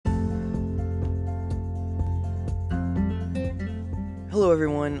Hello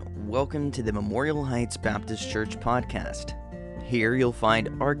everyone, welcome to the Memorial Heights Baptist Church podcast. Here you'll find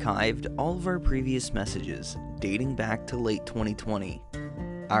archived all of our previous messages dating back to late 2020.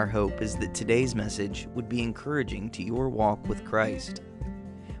 Our hope is that today's message would be encouraging to your walk with Christ.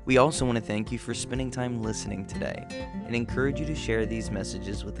 We also want to thank you for spending time listening today and encourage you to share these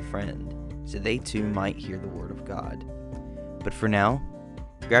messages with a friend so they too might hear the Word of God. But for now,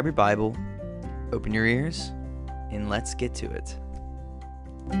 grab your Bible, open your ears, and let's get to it.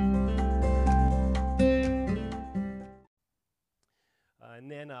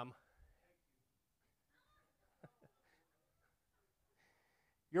 And then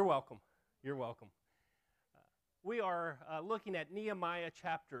you're welcome. You're welcome. We are looking at Nehemiah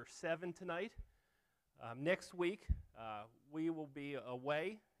chapter 7 tonight. Next week, we will be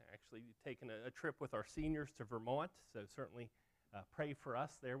away, actually taking a trip with our seniors to Vermont, so certainly pray for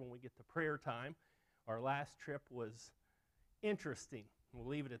us there when we get to prayer time. Our last trip was interesting. We'll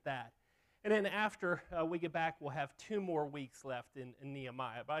leave it at that. And then after we get back, we'll have 2 more weeks left in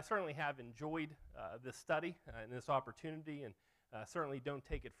Nehemiah. But I certainly have enjoyed this study and this opportunity, and certainly don't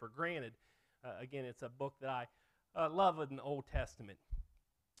take it for granted. Again, it's a book that I love in the Old Testament.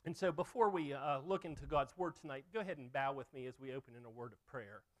 And so before we look into God's Word tonight, go ahead and bow with me as we open in a word of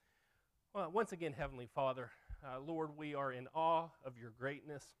prayer. Well, once again, Heavenly Father, Lord, we are in awe of your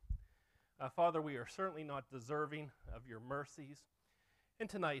greatness. Father, we are certainly not deserving of your mercies. And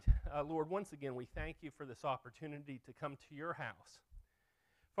tonight, Lord, once again, we thank you for this opportunity to come to your house.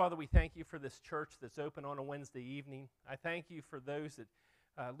 Father, we thank you for this church that's open on a Wednesday evening. I thank you for those that,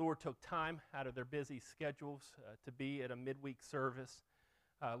 Lord, took time out of their busy schedules to be at a midweek service.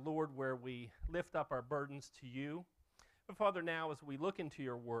 Lord, where we lift up our burdens to you. But Father, now as we look into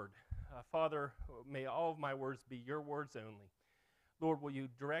your word, Father, may all of my words be your words only. Lord, will you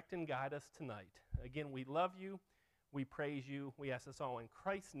direct and guide us tonight? Again, we love you. We praise you. We ask this all in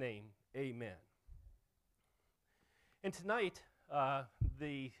Christ's name. Amen. And tonight,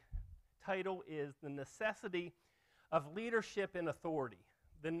 the title is The Necessity of Leadership and Authority.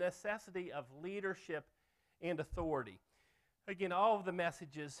 The necessity of leadership and authority. Again, all of the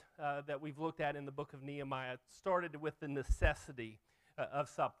messages that we've looked at in the book of Nehemiah started with the necessity of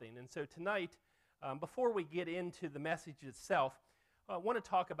something. And so tonight, before we get into the message itself, I want to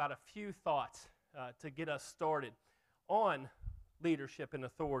talk about a few thoughts to get us started on leadership and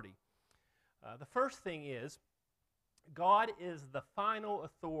authority. The first thing is, God is the final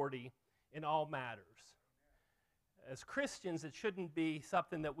authority in all matters. As Christians, it shouldn't be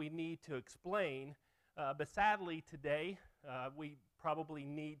something that we need to explain, but sadly today, we probably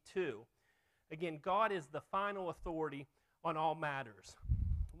need to. Again, God is the final authority on all matters.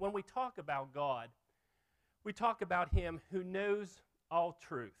 When we talk about God, we talk about him who knows all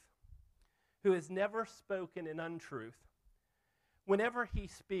truth, who has never spoken in untruth. Whenever he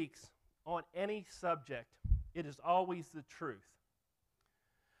speaks on any subject, it is always the truth.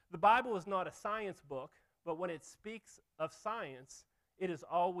 The Bible is not a science book, but when it speaks of science, it is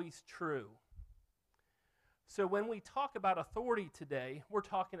always true. So when we talk about authority today, we're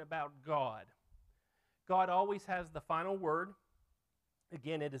talking about God. God always has the final word.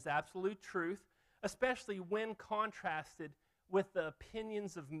 Again, it is absolute truth, especially when contrasted with the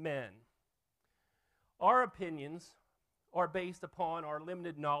opinions of men. Our opinions are based upon our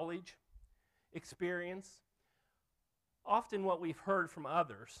limited knowledge, experience, often what we've heard from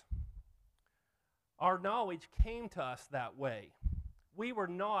others. Our knowledge came to us that way. We were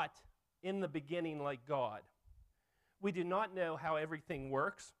not in the beginning like God. We do not know how everything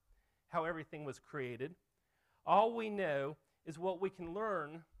works, how everything was created. All we know is what we can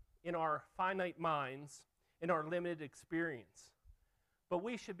learn in our finite minds, in our limited experience. But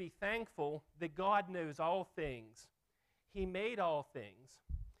we should be thankful that God knows all things. He made all things.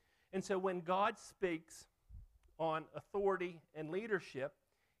 And so when God speaks on authority and leadership,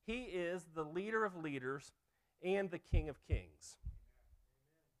 he is the leader of leaders and the King of kings.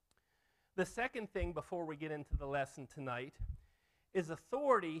 The second thing before we get into the lesson tonight is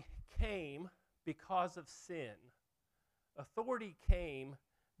authority came because of sin. Authority came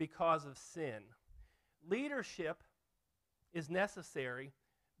because of sin. Leadership is necessary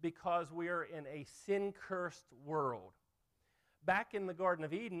because we are in a sin-cursed world. Back in the Garden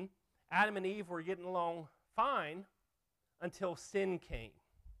of Eden, Adam and Eve were getting along fine until sin came.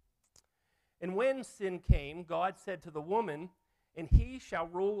 And when sin came, God said to the woman, "And he shall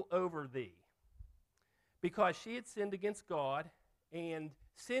rule over thee." Because she had sinned against God and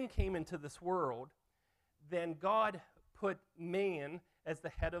sin came into this world, then God put man as the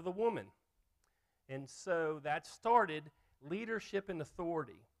head of the woman. And so that started leadership and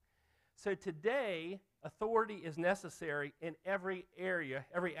authority. So today, authority is necessary in every area,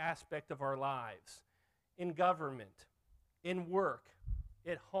 every aspect of our lives, in government, in work,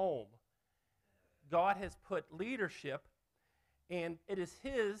 at home. God has put leadership, and it is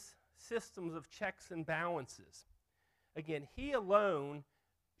his systems of checks and balances. Again, he alone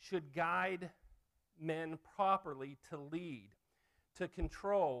should guide men properly to lead, to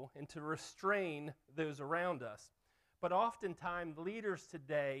control, and to restrain those around us. But oftentimes, leaders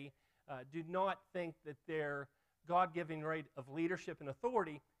today do not think that their God-given right of leadership and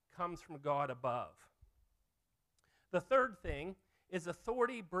authority comes from God above. The third thing is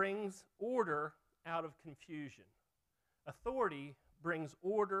authority brings order out of confusion. Authority brings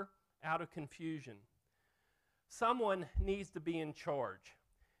order out of confusion. Someone needs to be in charge.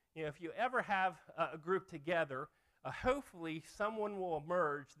 If you ever have a group together, hopefully someone will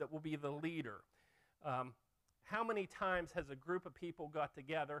emerge that will be the leader. How many times has a group of people got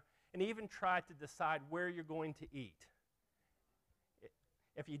together and even tried to decide where you're going to eat?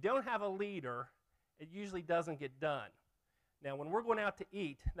 If you don't have a leader, it usually doesn't get done. Now, when we're going out to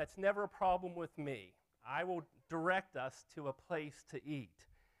eat, that's never a problem with me. I will direct us to a place to eat.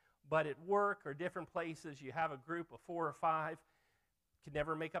 But at work or different places, you have a group of 4 or 5, can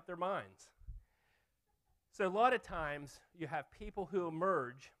never make up their minds. So a lot of times, you have people who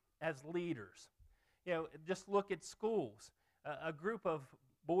emerge as leaders. Just look at schools. A group of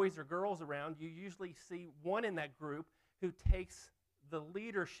boys or girls around, you usually see one in that group who takes the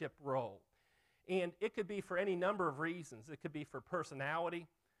leadership role. And it could be for any number of reasons. It could be for personality.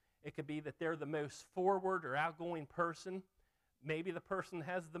 It could be that they're the most forward or outgoing person. Maybe the person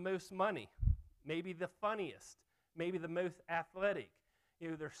has the most money. Maybe the funniest. Maybe the most athletic.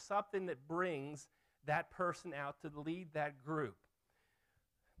 There's something that brings that person out to lead that group.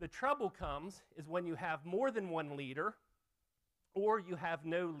 The trouble comes is when you have more than one leader or you have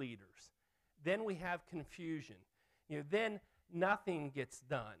no leaders. Then we have confusion. Then nothing gets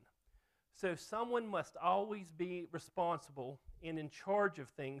done. So someone must always be responsible and in charge of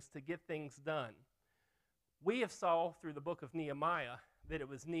things to get things done. We have saw through the book of Nehemiah that it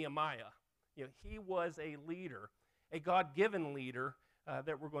was Nehemiah. He was a leader, a God-given leader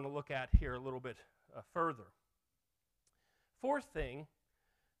that we're going to look at here a little bit further. Fourth thing,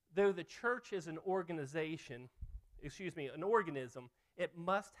 though the church is an organism, it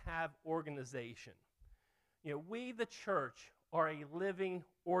must have organization. We, the church, are a living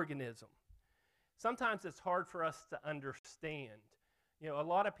organism. Sometimes it's hard for us to understand. A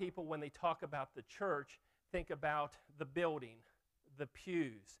lot of people, when they talk about the church, think about the building, the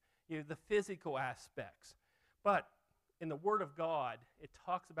pews, the physical aspects. But in the Word of God, it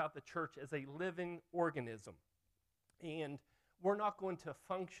talks about the church as a living organism. And we're not going to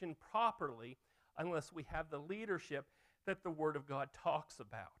function properly unless we have the leadership that the Word of God talks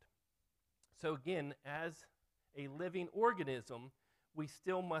about. So again, as a living organism, we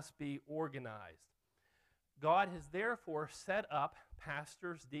still must be organized. God has therefore set up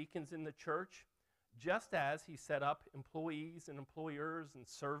pastors, deacons in the church, just as he set up employees and employers and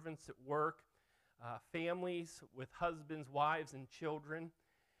servants at work, families with husbands, wives, and children,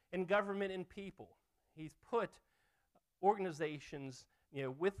 and government and people. He's put organizations,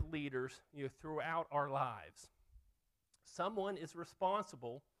 with leaders, throughout our lives. Someone is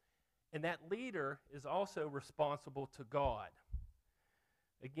responsible, and that leader is also responsible to God.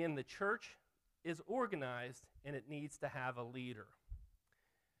 Again, the church is organized, and it needs to have a leader.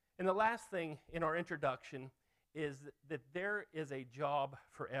 And the last thing in our introduction is that there is a job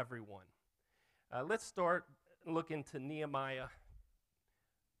for everyone. Let's start and look into Nehemiah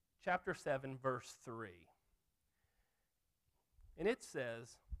chapter 7, verse 3. And it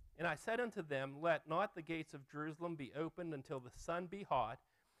says, "And I said unto them, Let not the gates of Jerusalem be opened until the sun be hot,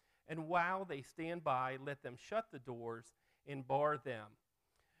 and while they stand by, let them shut the doors and bar them,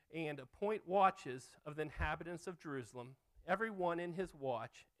 and appoint watches of the inhabitants of Jerusalem, every one in his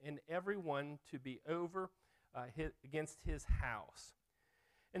watch, and every one to be over against his house."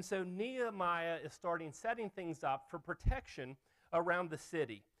 And so Nehemiah is setting things up for protection around the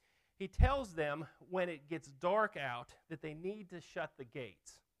city. He tells them when it gets dark out that they need to shut the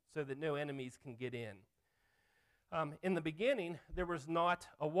gates so that no enemies can get in. In the beginning, there was not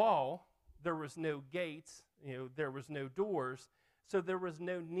a wall, there was no gates, there was no doors, so there was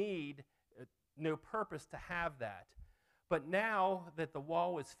no need, no purpose to have that. But now that the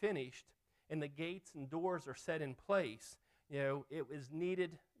wall is finished and the gates and doors are set in place, it was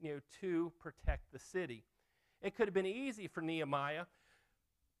needed, to protect the city. It could have been easy for Nehemiah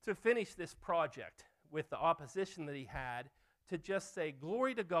to finish this project with the opposition that he had, to just say,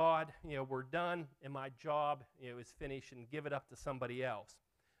 glory to God, we're done, and my job, is finished, and give it up to somebody else.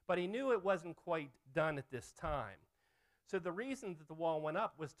 But he knew it wasn't quite done at this time. So the reason that the wall went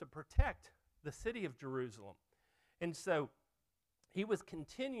up was to protect the city of Jerusalem. And so he was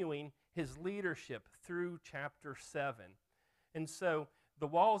continuing his leadership through chapter 7. And so the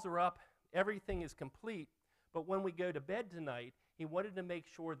walls are up, everything is complete, but when we go to bed tonight, he wanted to make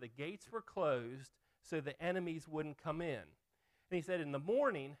sure the gates were closed so the enemies wouldn't come in. And he said in the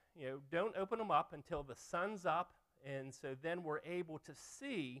morning, don't open them up until the sun's up, and so then we're able to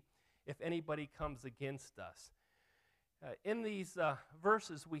see if anybody comes against us. In these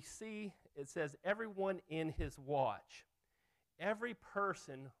verses, we see it says, everyone in his watch. Every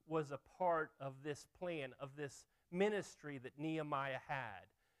person was a part of this plan, of this ministry that Nehemiah had.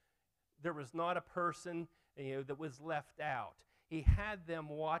 There was not a person that was left out. He had them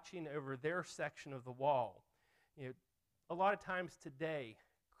watching over their section of the wall. A lot of times today,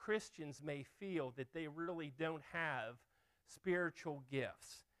 Christians may feel that they really don't have spiritual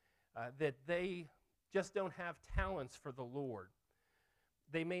gifts, that they just don't have talents for the Lord.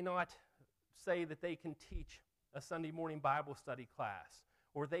 They may not say that they can teach a Sunday morning Bible study class,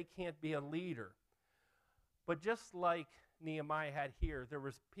 or they can't be a leader. But just like Nehemiah had here, there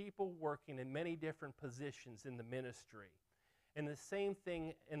was people working in many different positions in the ministry. And the same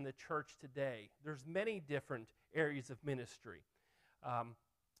thing in the church today. There's many different areas of ministry.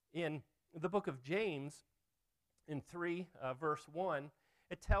 In the book of James, in 3, verse 1,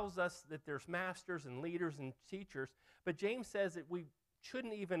 it tells us that there's masters and leaders and teachers, but James says that we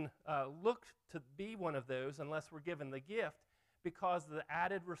shouldn't even look to be one of those unless we're given the gift, because of the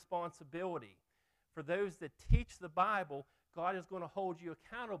added responsibility. For those that teach the Bible, God is going to hold you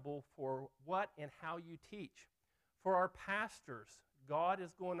accountable for what and how you teach. For our pastors, God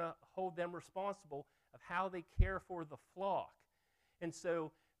is going to hold them responsible of how they care for the flock. And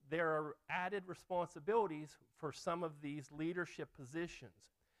so there are added responsibilities for some of these leadership positions.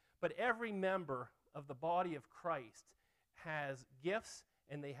 But every member of the body of Christ has gifts,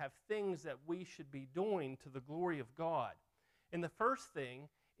 and they have things that we should be doing to the glory of God. And the first thing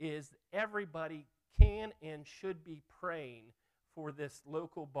is everybody can and should be praying for this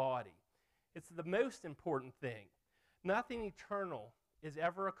local body. It's the most important thing. Nothing eternal is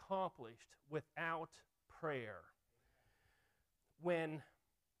ever accomplished without prayer. When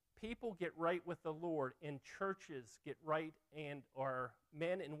people get right with the Lord and churches get right and are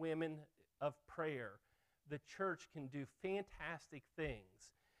men and women of prayer, the church can do fantastic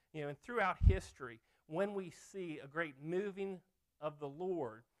things. And throughout history, when we see a great moving of the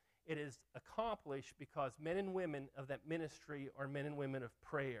Lord, it is accomplished because men and women of that ministry are men and women of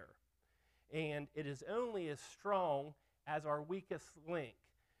prayer. And it is only as strong as our weakest link.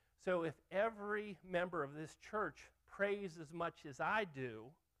 So if every member of this church prays as much as I do,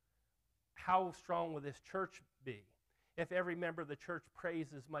 how strong will this church be? If every member of the church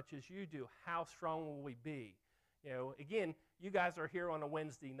prays as much as you do, how strong will we be? Again, you guys are here on a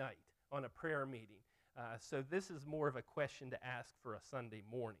Wednesday night on a prayer meeting. So this is more of a question to ask for a Sunday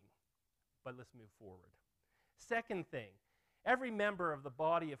morning. But let's move forward. Second thing, every member of the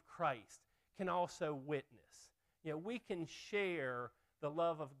body of Christ can also witness. We can share the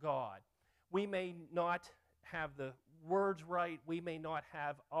love of God. We may not have the words right. We may not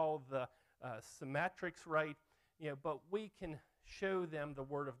have all the symmetrics right, but we can show them the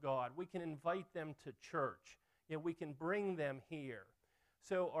Word of God. We can invite them to church. We can bring them here.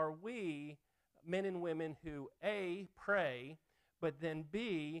 So are we men and women who, A, pray, but then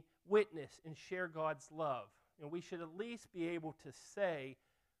B, witness and share God's love? And we should at least be able to say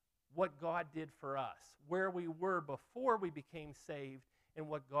what God did for us, where we were before we became saved, and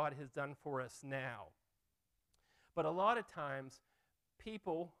what God has done for us now. But a lot of times,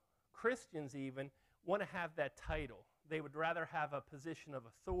 people, Christians even, want to have that title. They would rather have a position of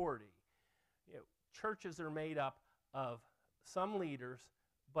authority. Churches are made up of some leaders,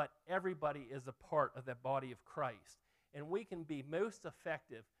 but everybody is a part of that body of Christ. And we can be most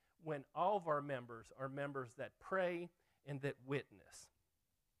effective when all of our members are members that pray and that witness.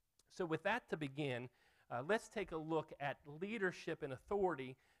 So with that to begin, let's take a look at leadership and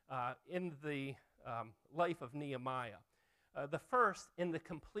authority in the life of Nehemiah. The first, in the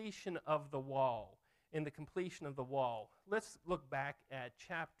completion of the wall. In the completion of the wall. Let's look back at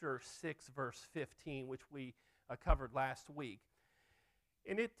chapter 6, verse 15, which we covered last week.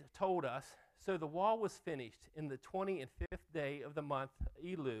 And it told us, so the wall was finished in the 25th day of the month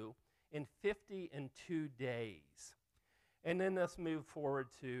Elul in 52 days. And then let's move forward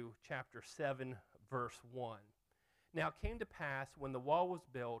to chapter 7, verse 1. Now it came to pass when the wall was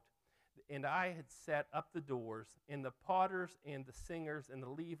built, and I had set up the doors, and the potters and the singers and the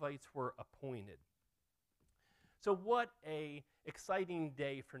Levites were appointed. So what a exciting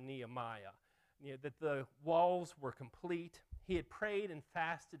day for Nehemiah, that the walls were complete. He had prayed and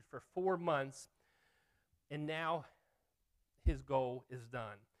fasted for 4 months, and now his goal is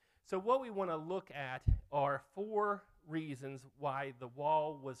done. So what we want to look at are 4 reasons why the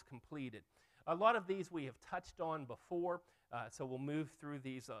wall was completed. A lot of these we have touched on before, so we'll move through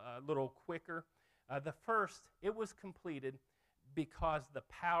these a little quicker. The first, it was completed because the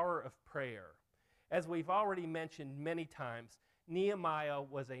power of prayer. As we've already mentioned many times, Nehemiah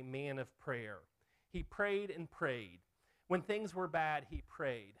was a man of prayer. He prayed and prayed. When things were bad, he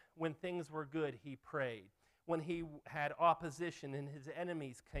prayed. When things were good, he prayed. When he had opposition and his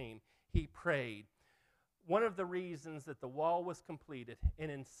enemies came, he prayed. One of the reasons that the wall was completed, and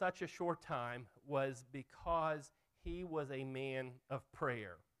in such a short time, was because he was a man of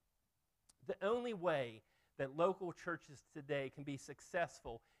prayer. The only way that local churches today can be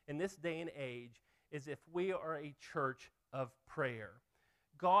successful in this day and age is if we are a church of prayer.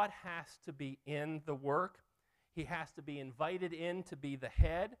 God has to be in the work. He has to be invited in to be the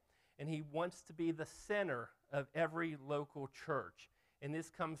head, and he wants to be the center of every local church. And this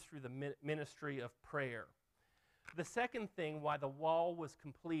comes through the ministry of prayer. The second thing why the wall was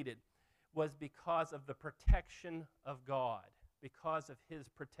completed was because of the protection of God, because of his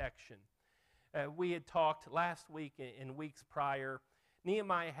protection. We had talked last week and weeks prior.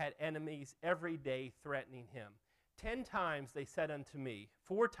 Nehemiah had enemies every day threatening him. 10 times they said unto me,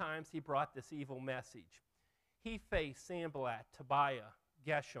 4 times he brought this evil message. He faced Sanballat, Tobiah,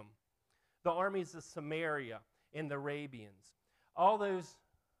 Geshem, the armies of Samaria, and the Arabians. All those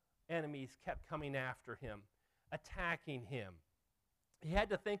enemies kept coming after him, attacking him. He had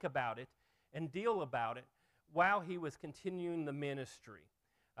to think about it and deal about it while he was continuing the ministry.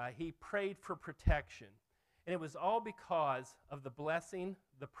 He prayed for protection. And it was all because of the blessing,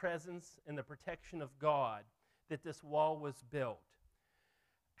 the presence, and the protection of God that this wall was built.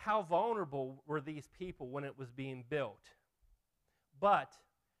 How vulnerable were these people when it was being built? But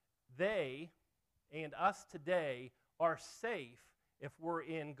they and us today are safe if we're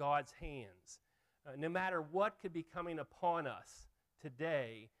in God's hands. No matter what could be coming upon us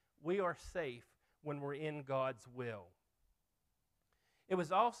today, we are safe when we're in God's will. It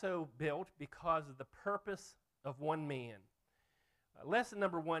was also built because of the purpose of one man. Lesson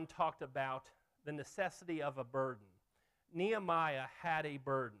number 1 talked about the necessity of a burden. Nehemiah had a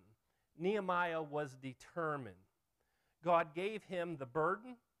burden. Nehemiah was determined. God gave him the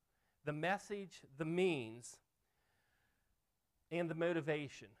burden, the message, the means, and the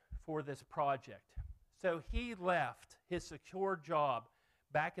motivation for this project. So he left his secure job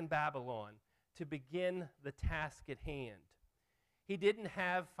back in Babylon to begin the task at hand. He didn't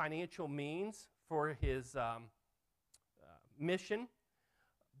have financial means for his mission,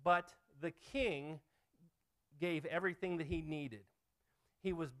 but the king gave everything that he needed.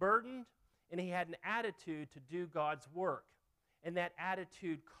 He was burdened, and he had an attitude to do God's work, and that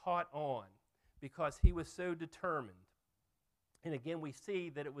attitude caught on because he was so determined. And again, we see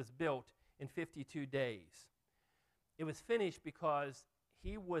that it was built in 52 days. It was finished because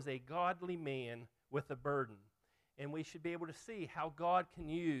he was a godly man with a burden. And we should be able to see how God can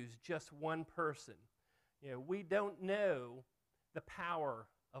use just one person. We don't know the power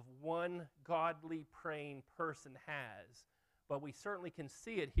of one godly praying person has, but we certainly can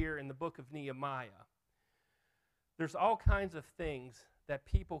see it here in the book of Nehemiah. There's all kinds of things that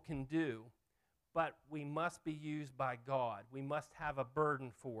people can do, but we must be used by God. We must have a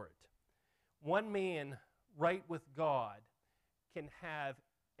burden for it. One man right with God can have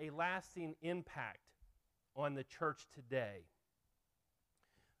a lasting impact on the church today.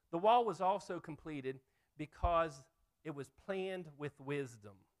 The wall was also completed because it was planned with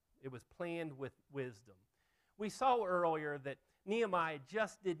wisdom. It was planned with wisdom. We saw earlier that Nehemiah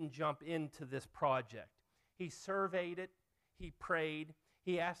just didn't jump into this project. He surveyed it, he prayed,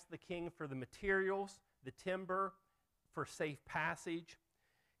 he asked the king for the materials, the timber, for safe passage.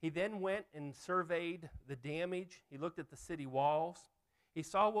 He then went and surveyed the damage. He looked at the city walls. He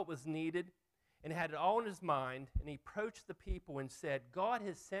saw what was needed and had it all in his mind, and he approached the people and said, God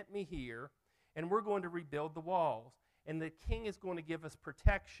has sent me here, and we're going to rebuild the walls, and the king is going to give us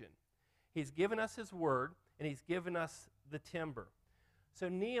protection. He's given us his word, and he's given us the timber. So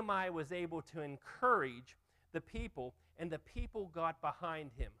Nehemiah was able to encourage the people, and the people got behind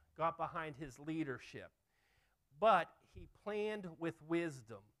him, got behind his leadership. But he planned with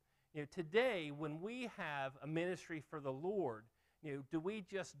wisdom. Today, when we have a ministry for the Lord, do we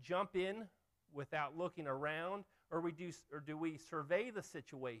just jump in without looking around, or do we survey the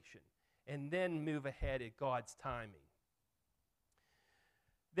situation and then move ahead at God's timing?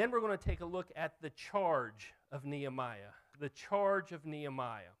 Then we're going to take a look at the charge of Nehemiah. The charge of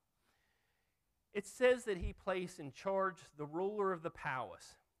Nehemiah. It says that he placed in charge the ruler of the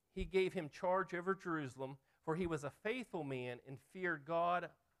palace. He gave him charge over Jerusalem, for he was a faithful man and feared God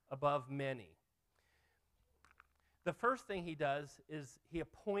above many. The first thing he does is he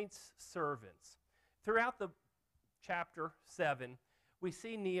appoints servants. Throughout the chapter 7, we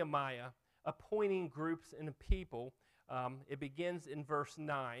see Nehemiah appointing groups and people. It begins in verse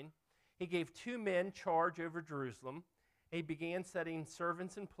 9. He gave 2 men charge over Jerusalem. He began setting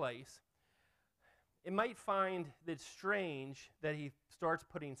servants in place. It might find that strange that he starts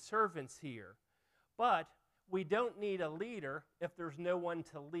putting servants here, but we don't need a leader if there's no one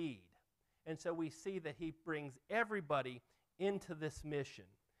to lead. And so we see that he brings everybody into this mission,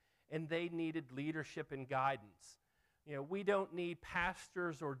 and they needed leadership and guidance. We don't need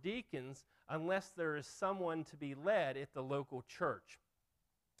pastors or deacons unless there is someone to be led at the local church.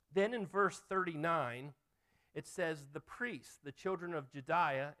 Then in verse 39, it says, the priests, the children of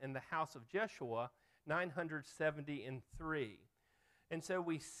Jediah and the house of Jeshua, 973. And so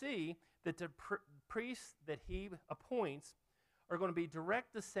we see that the priests that he appoints are going to be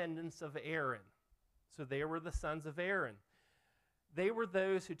direct descendants of Aaron. So they were the sons of Aaron. They were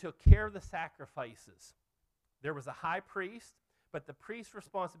those who took care of the sacrifices. There was a high priest, but the priest's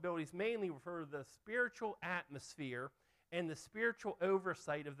responsibilities mainly refer to the spiritual atmosphere and the spiritual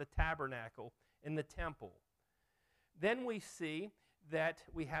oversight of the tabernacle in the temple. Then we see that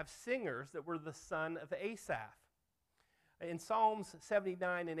we have singers that were the son of Asaph. In Psalms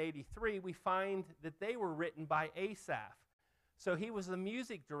 79 and 83, we find that they were written by Asaph. So he was the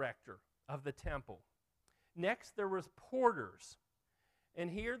music director of the temple. Next, there was porters. And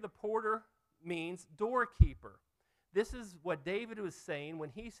here the porter means doorkeeper. This is what David was saying when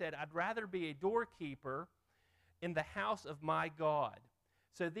he said, I'd rather be a doorkeeper in the house of my God.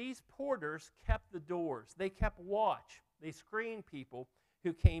 So these porters kept the doors. They kept watch. They screened people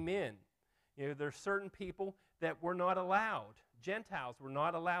who came in. There's certain people that were not allowed. Gentiles were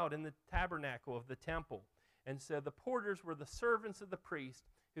not allowed in the tabernacle of the temple. And so the porters were the servants of the priest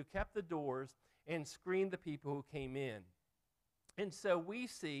who kept the doors and screened the people who came in. And so we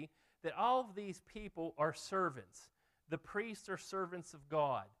see that all of these people are servants. The priests are servants of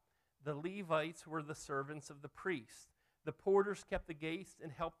God. The Levites were the servants of the priests. The porters kept the gates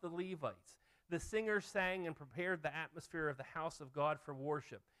and helped the Levites. The singers sang and prepared the atmosphere of the house of God for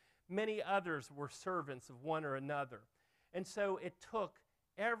worship. Many others were servants of one or another. And so it took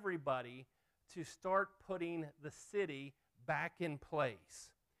everybody to start putting the city back in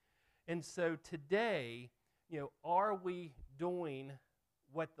place. And so today, are we doing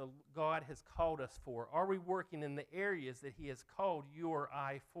what God has called us for? Are we working in the areas that he has called you or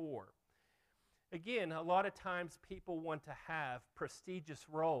I for? Again, a lot of times people want to have prestigious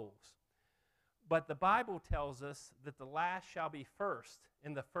roles. But the Bible tells us that the last shall be first,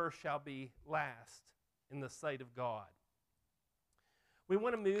 and the first shall be last in the sight of God. We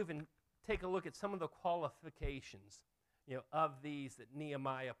want to move and take a look at some of the qualifications, of these that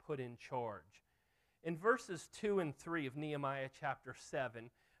Nehemiah put in charge. In verses 2 and 3 of Nehemiah chapter 7,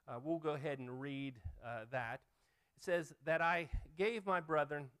 we'll go ahead and read that. It says, that I gave my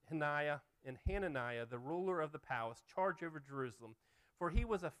brethren Hananiah and Hananiah, the ruler of the palace, charge over Jerusalem, for he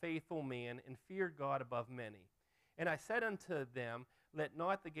was a faithful man and feared God above many. And I said unto them, let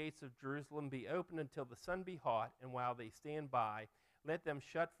not the gates of Jerusalem be opened until the sun be hot, and while they stand by, let them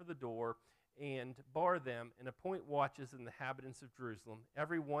shut for the door and bar them, and appoint watches in the inhabitants of Jerusalem,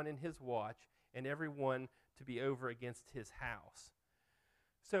 every one in his watch, and every one to be over against his house.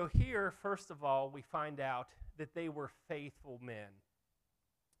 So here, first of all, we find out that they were faithful men.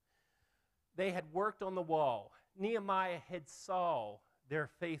 They had worked on the wall. Nehemiah had saw their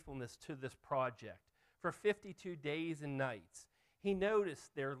faithfulness to this project for 52 days and nights. He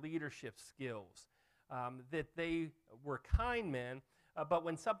noticed their leadership skills, that they were kind men, but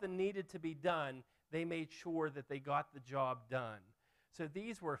when something needed to be done, they made sure that they got the job done. So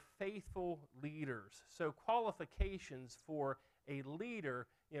these were faithful leaders. So qualifications for a leader,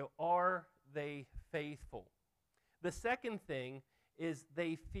 are they faithful? The second thing is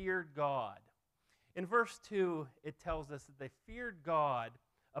they feared God. In verse 2, it tells us that they feared God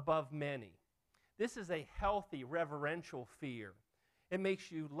above many. This is a healthy, reverential fear. It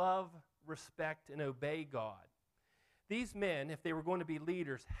makes you love, respect, and obey God. These men, if they were going to be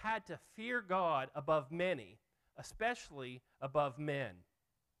leaders, had to fear God above many, especially above men.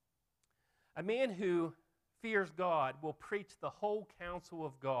 A man who fears God will preach the whole counsel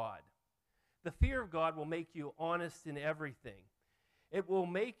of God. The fear of God will make you honest in everything. It will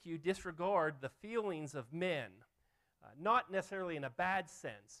make you disregard the feelings of men. not necessarily in a bad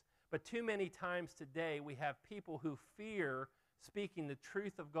sense, but too many times today we have people who fear speaking the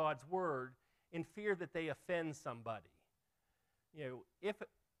truth of God's word in fear that they offend somebody. You know, if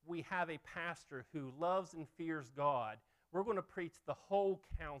we have a pastor who loves and fears God, we're going to preach the whole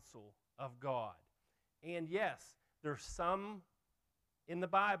counsel of God. And yes, there's some in the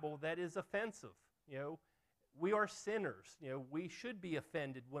Bible that is offensive. You know, we are sinners. You know, we should be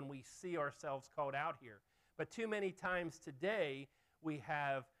offended when we see ourselves called out here. But too many times today, we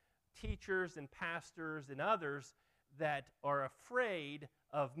have teachers and pastors and others that are afraid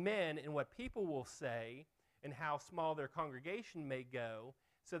of men and what people will say and how small their congregation may go,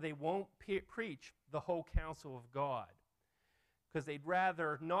 so they won't preach the whole counsel of God, because they'd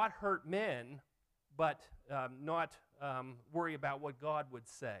rather not hurt men but not worry about what God would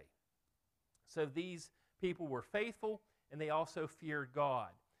say. So these people were faithful, and they also feared God.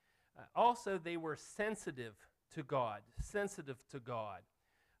 Also, they were sensitive to God,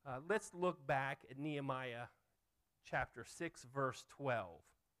 Let's look back at Nehemiah chapter 6, verse 12.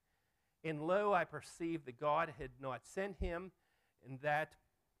 And lo, I perceived that God had not sent him,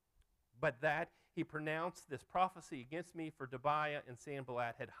 but that he pronounced this prophecy against me, for Tobiah and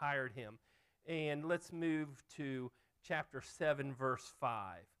Sanballat had hired him. And let's move to chapter 7, verse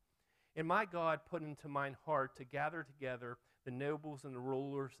 5. And my God put into mine heart to gather together the nobles and the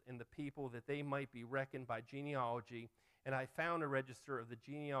rulers and the people, that they might be reckoned by genealogy. And I found a register of the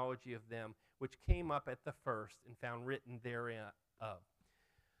genealogy of them, which came up at the first, and found written therein of.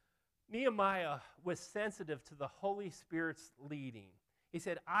 Nehemiah was sensitive to the Holy Spirit's leading. He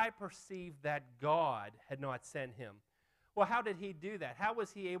said, I perceived that God had not sent him. Well, how did he do that? How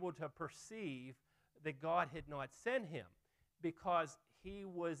was he able to perceive that God had not sent him? Because he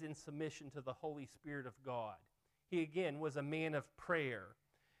was in submission to the Holy Spirit of God. He, again, was a man of prayer.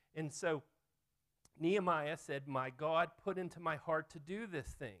 And so Nehemiah said, my God put into my heart to do this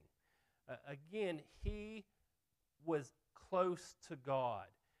thing. Again, he was close to God.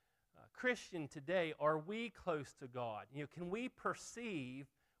 Christian today, are we close to God? You know, can we perceive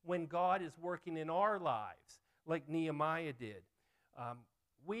when God is working in our lives like Nehemiah did?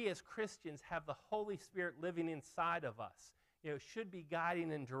 We as Christians have the Holy Spirit living inside of us. You know, should be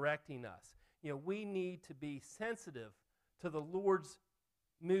guiding and directing us. You know, we need to be sensitive to the Lord's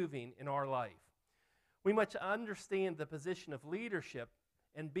moving in our life. We must understand the position of leadership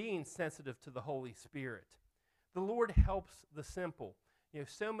and being sensitive to the Holy Spirit. The Lord helps the simple. You know,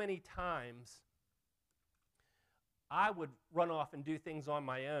 so many times I would run off and do things on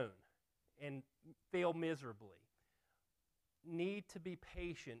my own and fail miserably. Need to be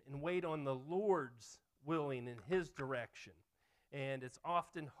patient and wait on the Lord's willing in His direction. And it's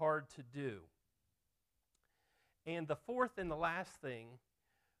often hard to do. And the fourth and the last thing,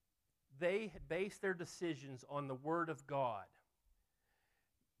 they base their decisions on the Word of God.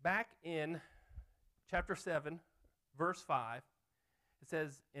 Back in chapter 7, verse 5, it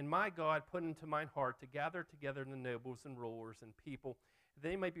says, and my God put into mine heart to gather together the nobles and rulers and people, that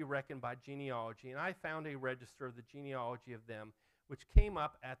they might be reckoned by genealogy. And I found a register of the genealogy of them, which came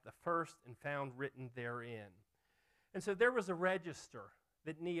up at the first, and found written therein. And so there was a register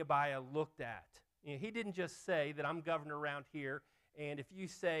that Nehemiah looked at. You know, he didn't just say that I'm governor around here, and if you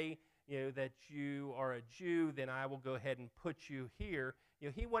say, you know, that you are a Jew, then I will go ahead and put you here. You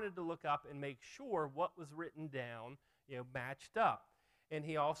know, he wanted to look up and make sure what was written down, you know, matched up. And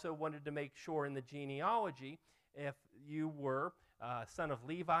he also wanted to make sure in the genealogy, if you were son of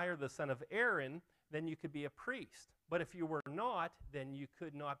Levi or the son of Aaron, then you could be a priest. But if you were not, then you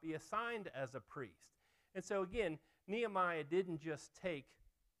could not be assigned as a priest. And so again, Nehemiah didn't just take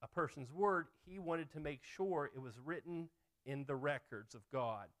a person's word. He wanted to make sure it was written in the records of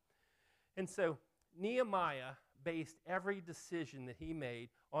God. And so Nehemiah based every decision that he made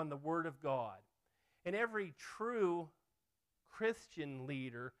on the Word of God. And every true Christian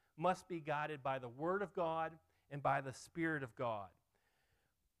leader must be guided by the Word of God and by the Spirit of God.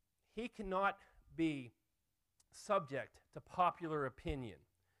 He cannot be subject to popular opinion,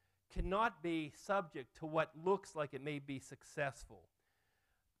 cannot be subject to what looks like it may be successful,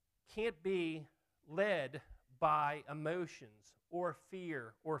 can't be led by emotions or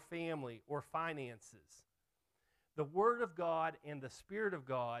fear or family or finances. The Word of God and the Spirit of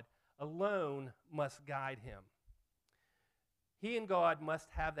God alone must guide him. He and God must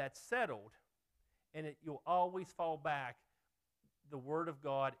have that settled, and you'll always fall back. The Word of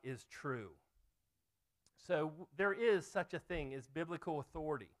God is true. So there is such a thing as biblical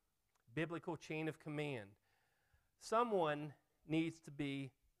authority, biblical chain of command. Someone needs to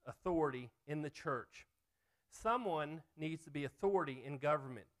be authority in the church. Someone needs to be authority in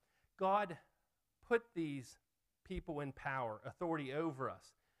government. God put these people in power, authority over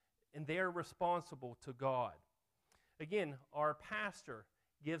us, and they're responsible to God. Again, our pastor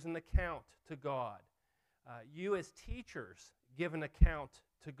gives an account to God. You as teachers give an account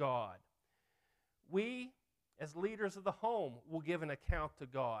to God. We, as leaders of the home, will give an account to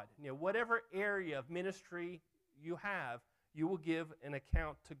God. Whatever area of ministry you have, you will give an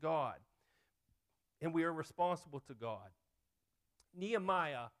account to God. And we are responsible to God.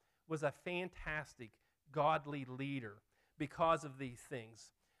 Nehemiah was a fantastic, godly leader because of these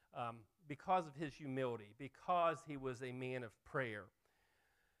things, because of his humility, because he was a man of prayer.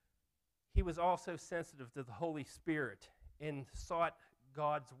 He was also sensitive to the Holy Spirit and sought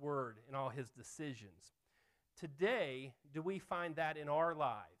God's word in all his decisions. Today, do we find that in our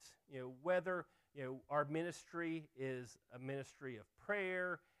lives? Whether our ministry is a ministry of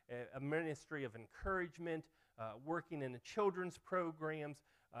prayer, a ministry of encouragement, working in the children's programs,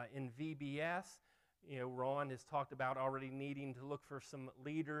 in VBS. Ron has talked about already needing to look for some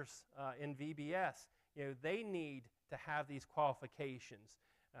leaders in VBS. They need to have these qualifications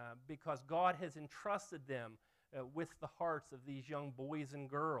because God has entrusted them with the hearts of these young boys and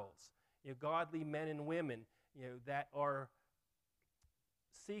girls, godly men and women, that are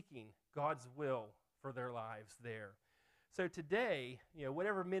seeking God's will for their lives there. So today,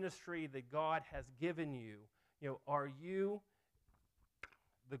 whatever ministry that God has given you, are you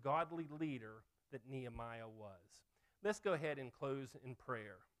the godly leader that Nehemiah was? Let's go ahead and close in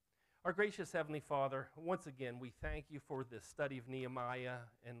prayer. Our gracious Heavenly Father, once again, we thank you for this study of Nehemiah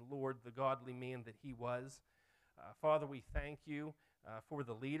and, Lord, the godly man that he was. Father, we thank you for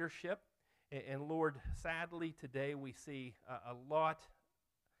the leadership. And Lord, sadly today we see a lot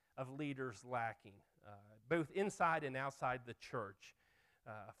of leaders lacking, both inside and outside the church.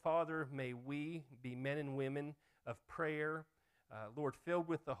 Father, may we be men and women of prayer, Lord, filled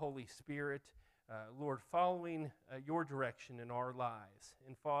with the Holy Spirit, Lord, following your direction in our lives.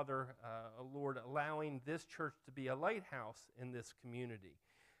 And Father, Lord, allowing this church to be a lighthouse in this community.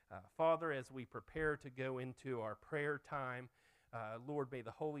 Father, as we prepare to go into our prayer time, Lord, may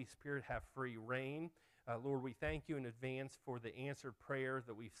the Holy Spirit have free reign. Lord, we thank you in advance for the answered prayers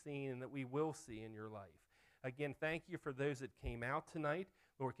that we've seen and that we will see in your life. Again, thank you for those that came out tonight.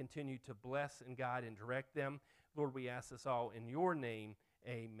 Lord, continue to bless and guide and direct them. Lord, we ask this all in your name.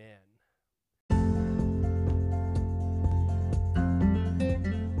 Amen.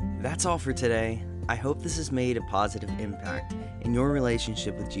 That's all for today. I hope this has made a positive impact in your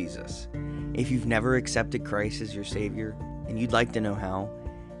relationship with Jesus. If you've never accepted Christ as your Savior and you'd like to know how,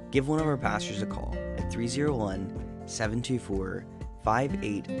 give one of our pastors a call at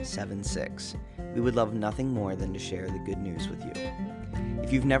 301-724-5876. We would love nothing more than to share the good news with you.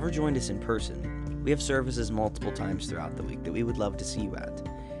 If you've never joined us in person, we have services multiple times throughout the week that we would love to see you at.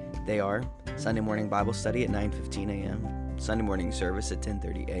 They are Sunday morning Bible study at 9:15 a.m., Sunday morning service at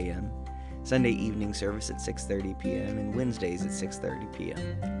 10:30 a.m., Sunday evening service at 6:30 p.m., and Wednesdays at 6:30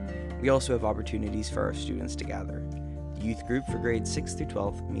 p.m. We also have opportunities for our students to gather. The youth group for grades 6 through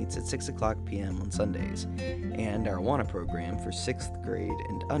 12 meets at 6 o'clock p.m. on Sundays, and our AWANA program for 6th grade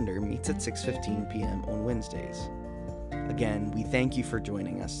and under meets at 6:15 p.m. on Wednesdays. Again, we thank you for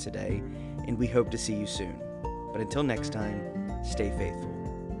joining us today, and we hope to see you soon. But until next time, stay faithful.